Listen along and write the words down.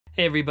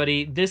Hey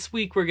everybody, this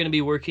week we're going to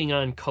be working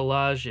on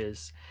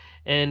collages,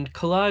 and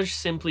collage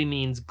simply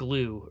means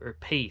glue or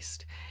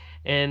paste.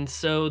 And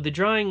so the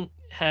drawing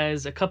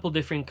has a couple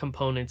different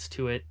components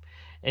to it,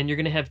 and you're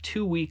going to have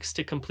 2 weeks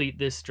to complete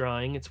this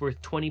drawing. It's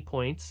worth 20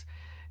 points,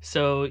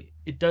 so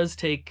it does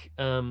take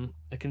a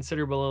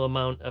considerable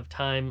amount of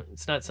time.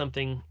 It's not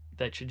something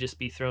that should just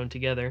be thrown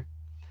together.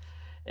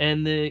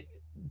 And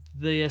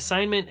the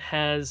assignment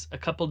has a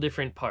couple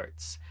different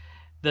parts.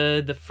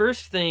 The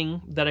first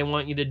thing that I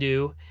want you to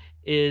do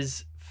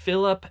is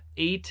fill up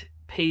 8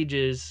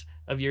 pages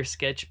of your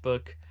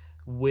sketchbook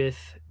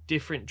with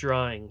different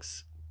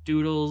drawings.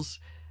 Doodles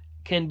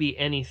can be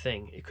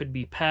anything. It could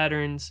be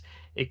patterns,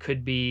 it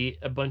could be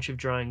a bunch of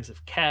drawings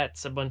of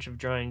cats, a bunch of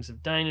drawings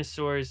of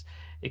dinosaurs,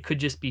 it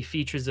could just be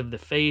features of the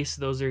face.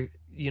 Those are,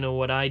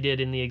 what I did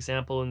in the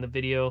example in the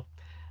video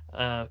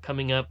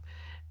coming up.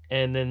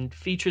 And then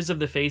features of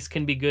the face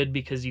can be good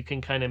because you can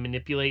kind of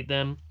manipulate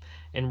them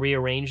and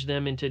rearrange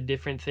them into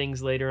different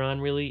things later on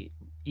really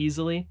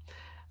easily.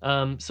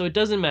 So it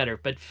doesn't matter,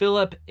 but fill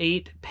up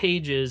 8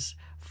 pages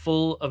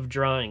full of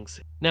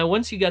drawings. Now,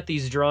 once you got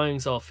these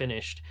drawings all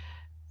finished,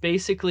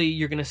 basically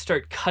you're going to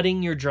start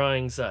cutting your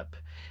drawings up.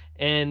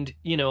 And,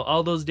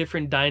 all those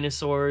different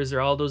dinosaurs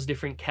or all those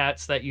different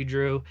cats that you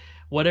drew,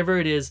 whatever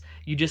it is,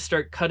 you just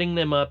start cutting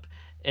them up,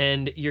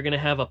 and you're going to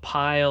have a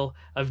pile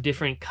of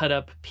different cut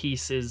up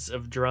pieces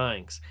of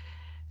drawings.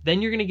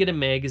 Then you're going to get a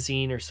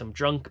magazine or some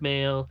junk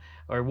mail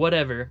or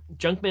whatever.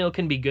 Junk mail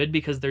can be good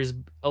because there's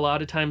a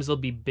lot of times there'll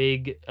be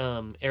big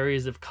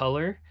areas of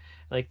color,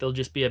 like there'll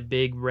just be a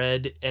big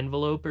red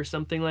envelope or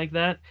something like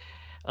that,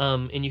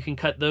 and you can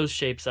cut those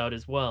shapes out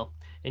as well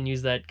and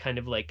use that kind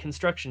of like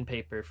construction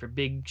paper for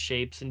big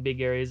shapes and big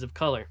areas of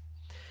color.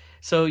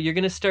 So you're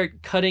going to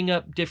start cutting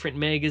up different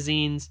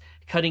magazines,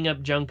 cutting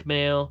up junk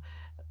mail,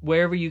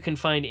 wherever you can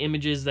find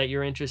images that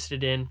you're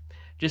interested in.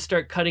 Just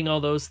start cutting all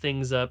those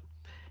things up.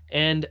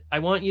 And I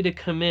want you to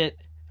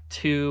commit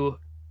to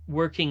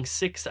working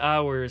 6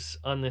 hours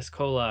on this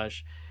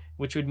collage,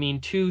 which would mean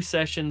 2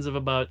 sessions of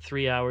about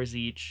 3 hours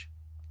each.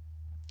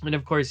 And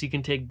of course, you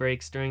can take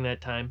breaks during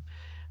that time.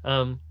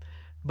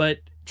 But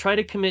try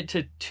to commit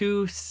to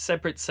 2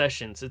 separate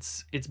sessions.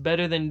 It's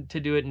better than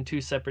to do it in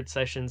 2 separate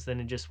sessions than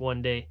in just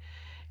one day,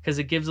 because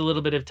it gives a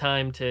little bit of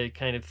time to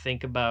kind of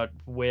think about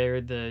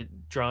where the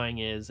drawing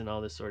is and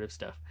all this sort of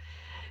stuff.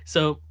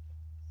 So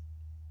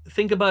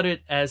think about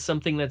it as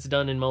something that's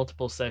done in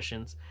multiple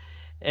sessions.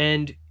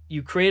 And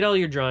you create all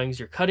your drawings,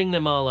 you're cutting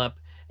them all up,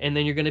 and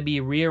then you're going to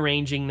be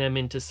rearranging them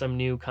into some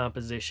new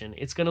composition.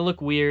 It's going to look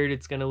weird,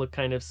 it's going to look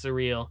kind of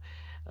surreal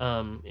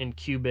and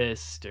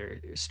cubist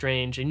or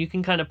strange, and you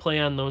can kind of play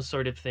on those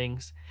sort of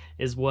things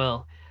as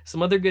well.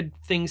 Some other good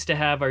things to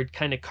have are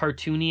kind of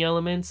cartoony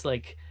elements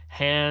like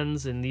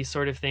hands and these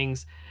sort of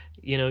things.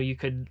 You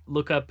could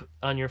look up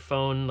on your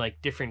phone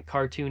like different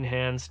cartoon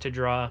hands to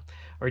draw,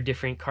 or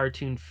different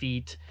cartoon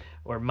feet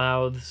or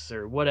mouths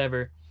or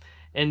whatever,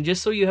 and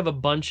just so you have a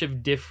bunch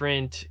of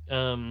different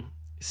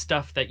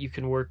stuff that you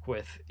can work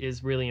with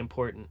is really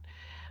important.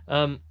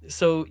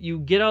 So you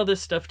get all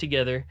this stuff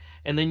together,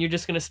 and then you're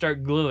just going to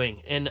start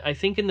gluing. And I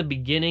think in the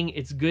beginning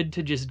it's good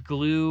to just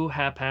glue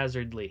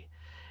haphazardly.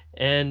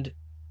 And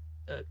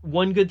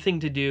one good thing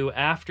to do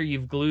after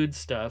you've glued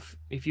stuff,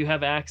 if you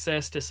have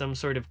access to some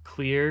sort of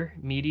clear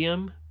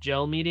medium,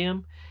 gel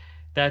medium,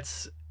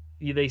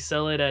 they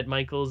sell it at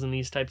Michael's and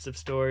these types of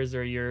stores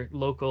or your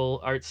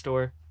local art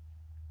store,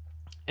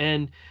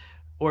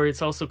 or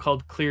it's also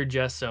called clear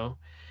gesso.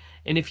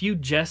 And if you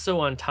gesso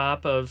on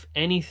top of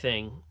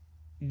anything,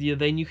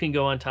 then you can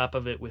go on top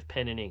of it with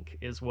pen and ink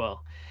as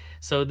well.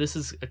 So this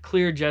is a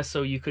clear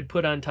gesso you could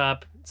put on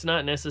top. It's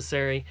not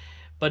necessary,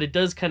 but it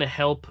does kind of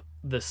help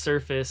the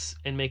surface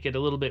and make it a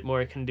little bit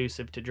more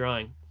conducive to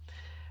drawing.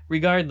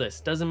 Regardless,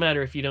 doesn't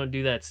matter if you don't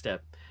do that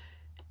step.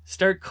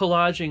 Start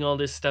collaging all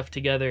this stuff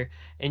together,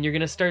 and you're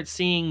going to start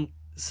seeing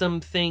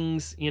some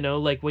things,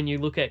 like when you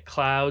look at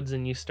clouds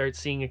and you start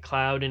seeing a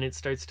cloud and it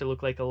starts to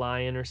look like a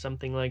lion or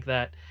something like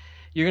that.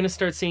 You're going to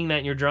start seeing that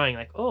in your drawing,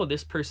 like, oh,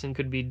 this person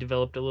could be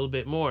developed a little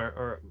bit more,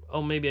 or,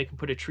 oh, maybe I can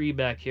put a tree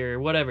back here,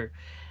 or whatever.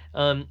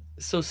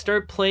 So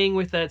start playing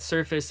with that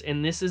surface,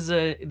 and this is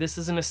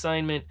an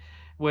assignment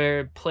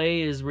where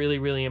play is really,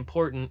 really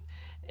important,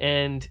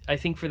 and I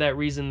think for that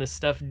reason this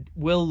stuff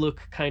will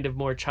look kind of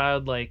more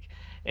childlike,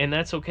 and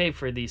that's okay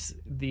for these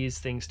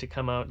things to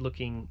come out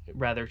looking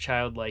rather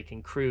childlike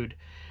and crude.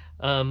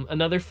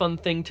 Another fun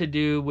thing to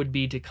do would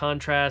be to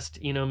contrast,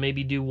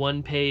 maybe do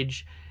 1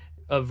 page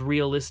of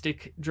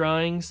realistic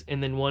drawings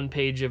and then 1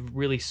 page of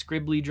really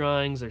scribbly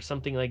drawings or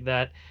something like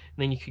that, and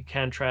then you could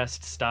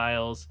contrast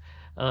styles.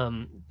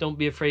 Don't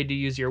be afraid to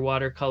use your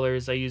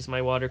watercolors. I use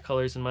my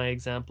watercolors in my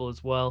example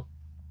as well.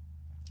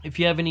 If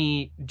you have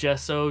any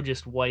gesso,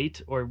 just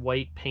white or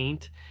white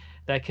paint,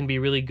 that can be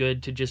really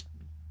good to just,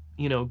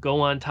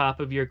 go on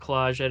top of your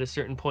collage at a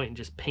certain point and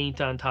just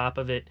paint on top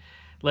of it,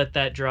 let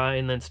that dry,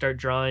 and then start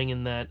drawing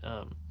in that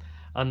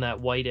on that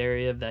white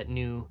area of that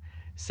new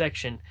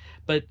section.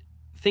 But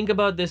think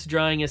about this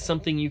drawing as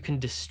something you can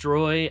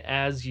destroy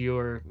as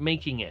you're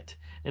making it.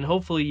 and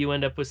hopefully you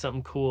end up with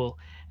something cool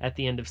at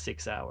the end of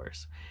 6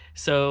 hours.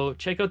 So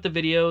check out the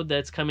video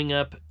that's coming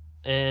up,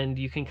 and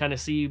you can kind of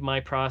see my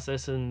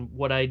process and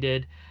what I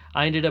did.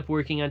 I ended up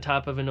working on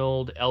top of an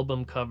old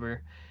album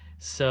cover.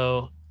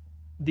 So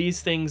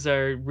these things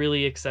are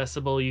really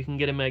accessible. You can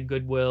get them at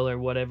Goodwill or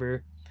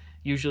whatever,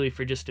 usually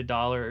for just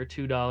 $1 or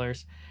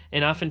 $2.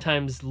 And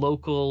oftentimes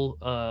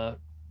local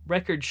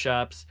record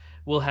shops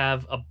will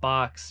have a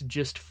box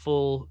just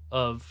full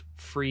of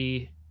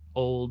free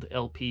old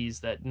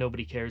LPs that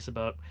nobody cares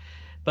about.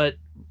 But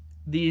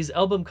these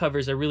album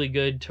covers are really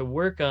good to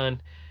work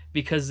on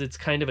because it's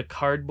kind of a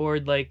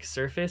cardboard-like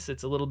surface.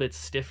 It's a little bit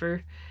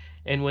stiffer,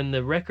 and when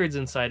the record's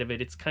inside of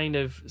it, it's kind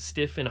of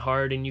stiff and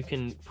hard, and you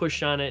can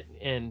push on it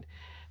and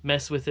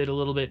mess with it a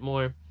little bit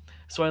more.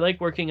 So I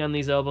like working on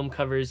these album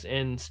covers,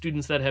 and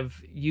students that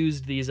have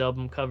used these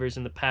album covers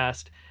in the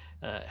past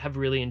have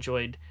really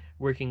enjoyed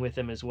working with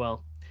them as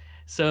well.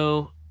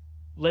 So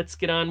let's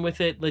get on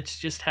with it. Let's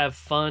just have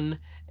fun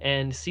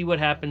and see what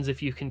happens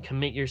if you can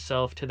commit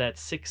yourself to that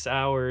 6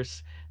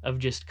 hours of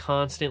just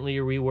constantly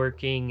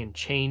reworking and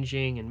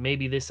changing, and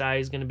maybe this eye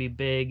is going to be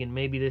big and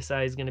maybe this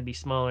eye is going to be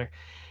smaller.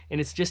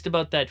 And it's just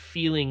about that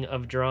feeling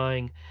of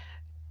drawing,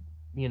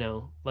 you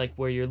know, like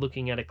where you're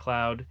looking at a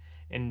cloud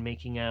and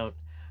making out,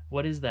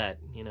 what is that,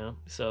 you know?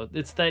 So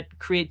it's that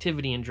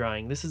creativity in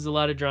drawing. This is a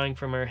lot of drawing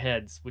from our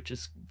heads, which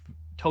is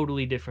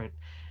totally different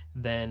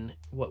than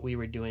what we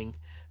were doing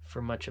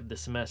for much of the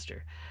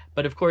semester.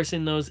 But of course,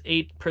 in those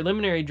 8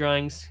 preliminary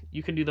drawings,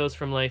 you can do those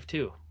from life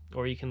too.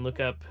 Or you can look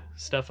up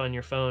stuff on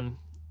your phone,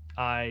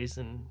 eyes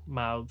and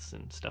mouths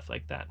and stuff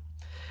like that.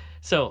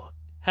 So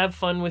have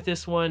fun with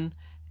this one,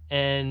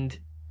 and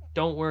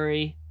don't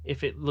worry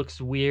if it looks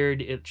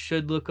weird. It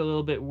should look a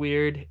little bit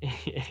weird,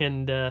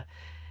 and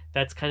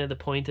that's kind of the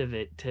point of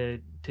it, to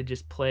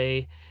just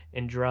play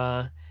and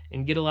draw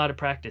and get a lot of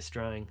practice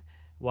drawing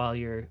while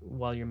you're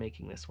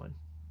making this one.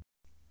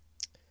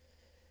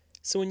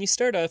 So when you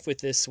start off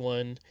with this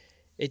one,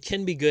 it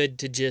can be good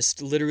to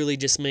just literally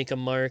just make a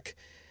mark,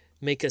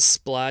 make a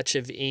splotch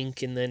of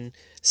ink, and then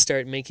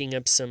start making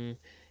up some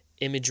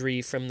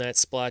imagery from that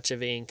splotch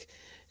of ink.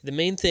 The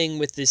main thing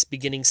with this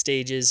beginning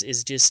stages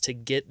is just to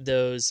get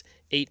those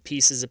 8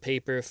 pieces of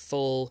paper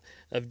full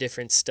of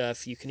different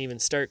stuff. You can even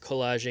start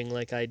collaging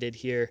like I did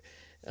here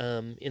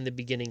in the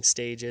beginning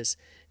stages,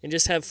 and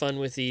just have fun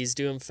with these.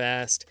 Do them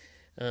fast,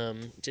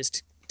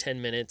 just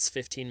 10 minutes,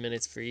 15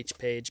 minutes for each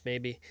page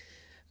maybe.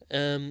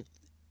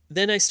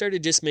 Then I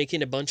started just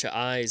making a bunch of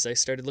eyes. I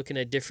started looking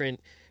at different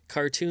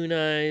cartoon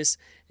eyes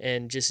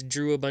and just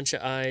drew a bunch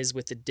of eyes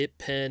with the dip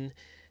pen,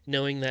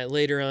 knowing that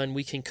later on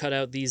we can cut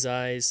out these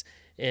eyes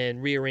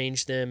and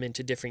rearrange them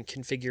into different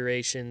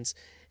configurations.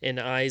 And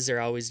eyes are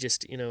always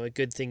just, you know, a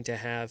good thing to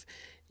have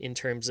in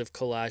terms of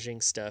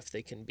collaging stuff.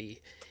 They can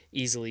be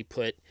easily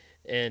put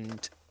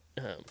and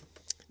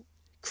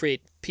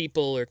create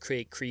people or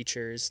create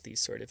creatures, these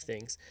sort of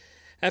things.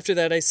 After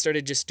that, I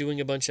started just doing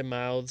a bunch of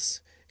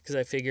mouths, because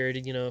I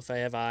figured, you know, if I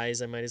have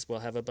eyes, I might as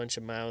well have a bunch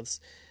of mouths.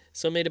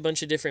 So I made a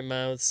bunch of different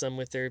mouths, some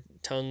with their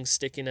tongues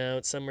sticking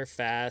out, some are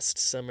fast,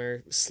 some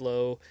are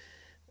slow,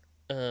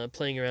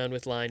 playing around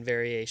with line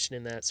variation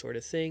and that sort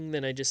of thing.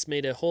 Then I just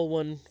made a whole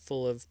one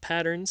full of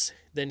patterns.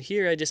 Then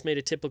here I just made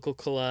a typical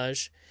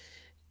collage.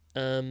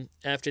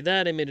 After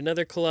that, I made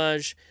another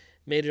collage,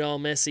 made it all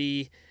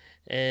messy,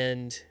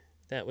 and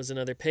that was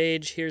another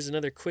page. Here's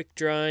another quick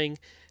drawing,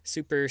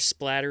 super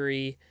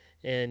splattery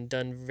and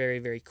done very,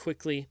 very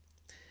quickly.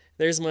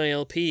 There's my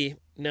LP.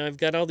 Now I've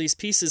got all these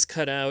pieces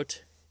cut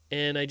out,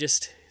 and I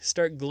just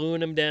start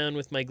gluing them down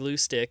with my glue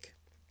stick.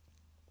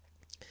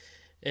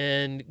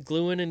 And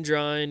gluing and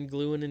drawing,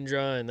 gluing and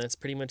drawing. That's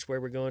pretty much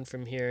where we're going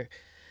from here.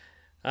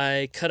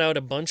 I cut out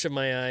a bunch of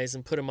my eyes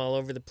and put them all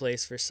over the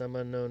place for some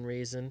unknown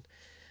reason.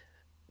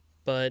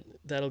 But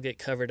that'll get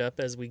covered up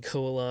as we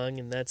go along,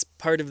 and that's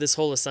part of this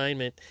whole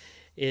assignment,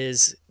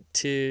 is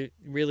to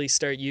really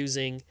start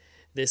using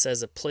this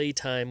as a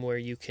playtime where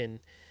you can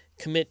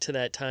commit to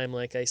that time,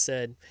 like I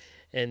said,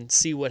 and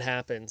see what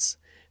happens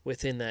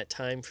within that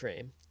time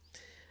frame.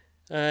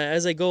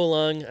 As I go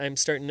along, I'm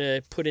starting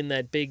to put in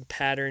that big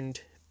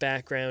patterned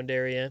background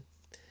area.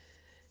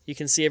 You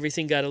can see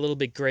everything got a little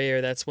bit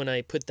grayer. That's when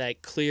I put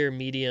that clear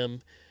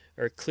medium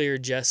or clear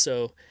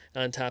gesso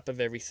on top of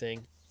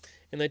everything.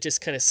 And that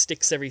just kind of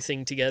sticks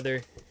everything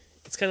together.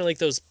 It's kind of like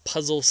those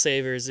puzzle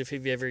savers, if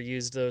you've ever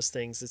used those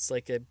things. It's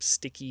like a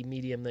sticky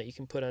medium that you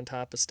can put on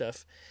top of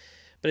stuff.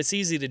 But it's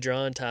easy to draw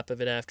on top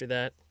of it after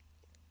that.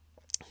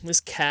 This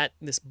cat,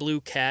 this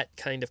blue cat,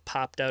 kind of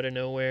popped out of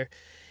nowhere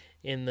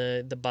in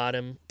the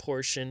bottom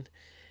portion.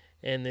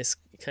 And this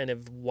kind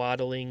of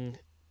waddling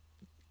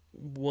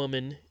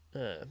woman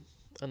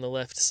on the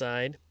left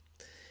side.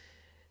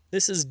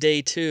 This is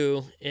day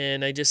 2,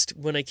 and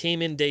when I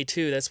came in day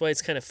 2, that's why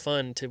it's kind of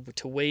fun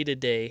to wait a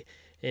day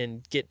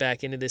and get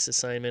back into this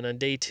assignment. On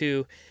day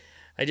 2,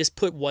 I just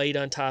put white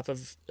on top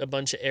of a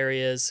bunch of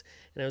areas,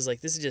 and I was like,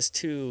 this is just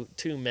too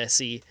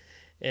messy.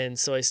 And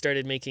so I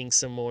started making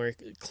some more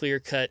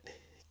clear-cut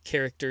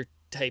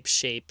character-type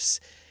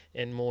shapes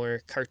and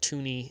more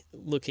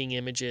cartoony-looking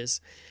images.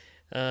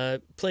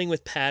 Playing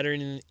with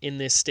pattern in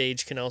this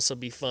stage can also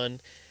be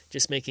fun,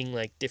 just making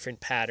like different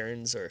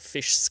patterns or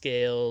fish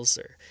scales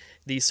or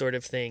these sort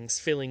of things,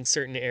 filling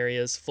certain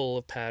areas full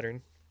of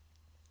pattern.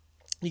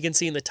 You can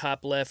see in the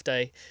top left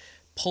I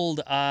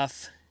pulled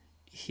off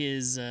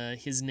his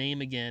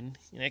name again,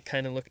 and it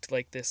kind of looked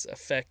like this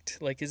effect,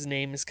 like his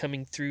name is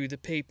coming through the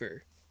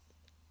paper.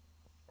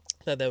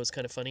 Thought that was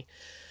kind of funny.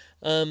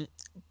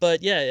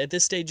 But yeah, at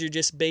this stage you're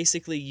just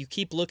basically, you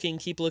keep looking,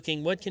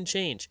 what can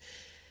change?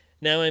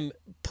 Now I'm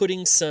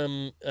putting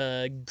some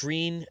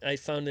green. I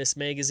found this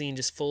magazine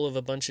just full of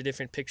a bunch of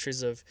different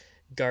pictures of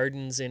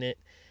gardens in it.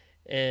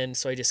 And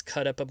so I just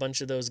cut up a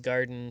bunch of those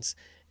gardens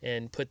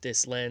and put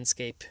this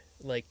landscape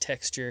like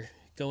texture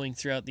going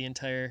throughout the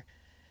entire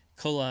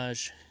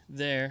collage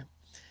there.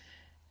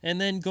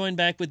 And then going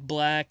back with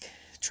black,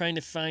 trying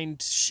to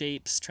find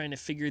shapes, trying to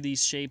figure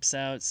these shapes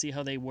out, see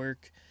how they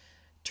work.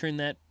 Turn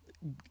that,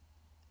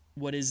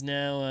 what is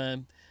now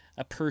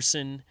a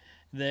person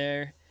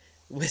there,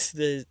 with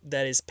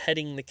that is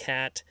petting the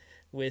cat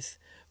with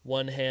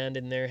one hand,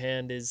 and their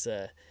hand is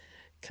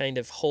kind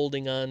of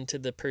holding on to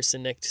the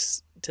person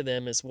next to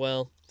them as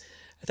well.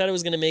 I thought I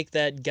was going to make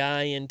that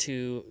guy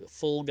into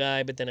full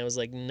guy, but then I was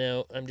like,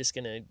 no, I'm just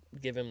going to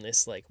give him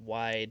this like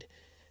wide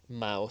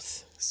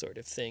mouth sort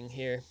of thing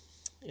here.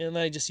 And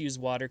I just use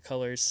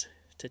watercolors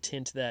to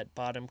tint that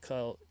bottom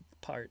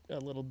part a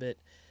little bit,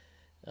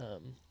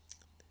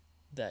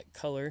 that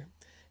color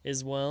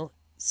as well.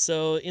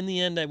 So in the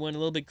end, I went a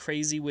little bit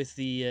crazy with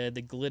the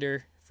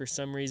glitter. For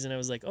some reason, I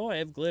was like, oh, I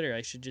have glitter.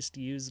 I should just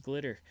use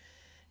glitter.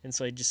 And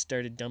so I just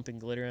started dumping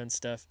glitter on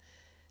stuff.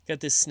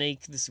 Got this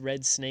snake, this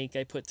red snake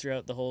I put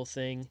throughout the whole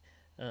thing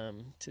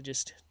to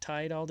just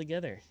tie it all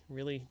together.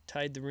 Really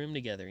tied the room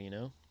together, you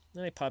know.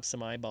 Then I popped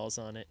some eyeballs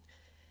on it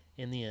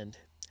in the end.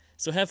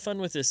 So have fun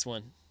with this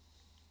one.